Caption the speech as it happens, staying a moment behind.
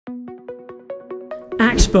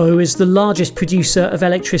Axpo is the largest producer of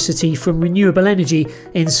electricity from renewable energy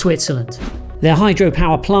in Switzerland. Their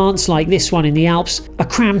hydropower plants, like this one in the Alps, are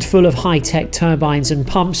crammed full of high-tech turbines and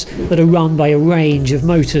pumps that are run by a range of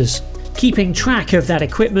motors. Keeping track of that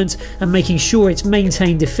equipment and making sure it's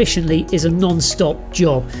maintained efficiently is a non-stop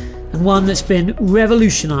job, and one that's been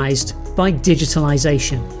revolutionised by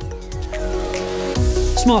digitalisation.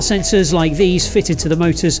 Smart sensors like these fitted to the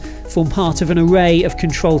motors form part of an array of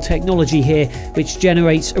control technology here, which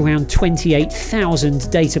generates around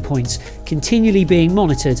 28,000 data points, continually being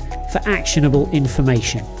monitored for actionable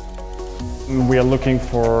information. We are looking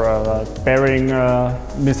for bearing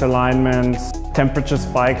misalignments, temperature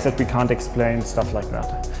spikes that we can't explain, stuff like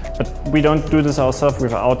that. But we don't do this ourselves,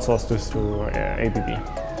 we've outsourced this to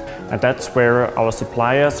ABB. And that's where our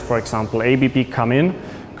suppliers, for example ABB, come in,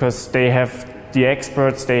 because they have the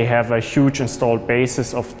experts, they have a huge installed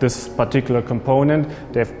basis of this particular component,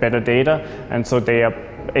 they have better data, and so they are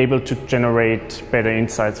able to generate better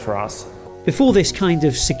insights for us. Before this kind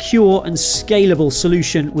of secure and scalable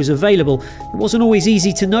solution was available, it wasn't always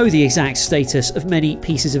easy to know the exact status of many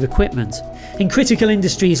pieces of equipment. In critical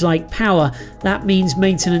industries like power, that means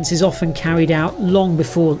maintenance is often carried out long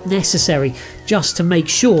before necessary, just to make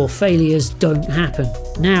sure failures don't happen.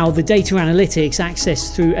 Now, the data analytics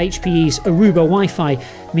accessed through HPE's Aruba Wi-Fi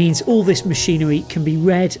means all this machinery can be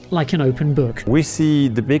read like an open book. We see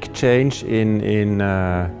the big change in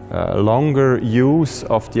longer use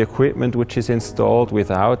of the equipment which is installed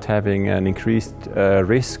without having an increased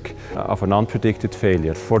risk of an unpredicted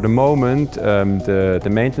failure. For the moment, the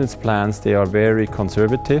maintenance plans, they are very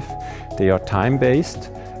conservative, they are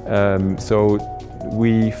time-based, so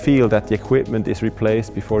we feel that the equipment is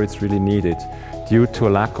replaced before it's really needed due to a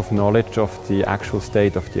lack of knowledge of the actual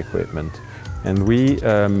state of the equipment. And we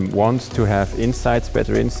want to have insights,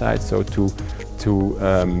 better insights, so to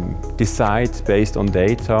decide based on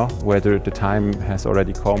data whether the time has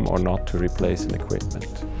already come or not to replace an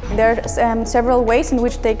equipment. There are several ways in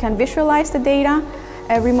which they can visualize the data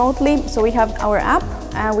remotely. So we have our app,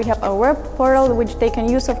 we have our web portal, which they can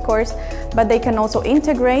use, of course, but they can also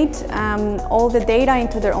integrate all the data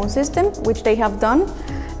into their own system, which they have done.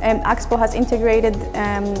 Axpo has integrated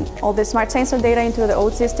all the smart sensor data into their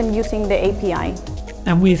own system using the API.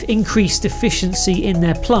 And with increased efficiency in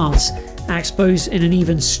their plants, Axpo's in an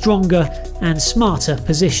even stronger and smarter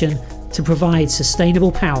position to provide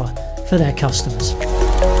sustainable power for their customers.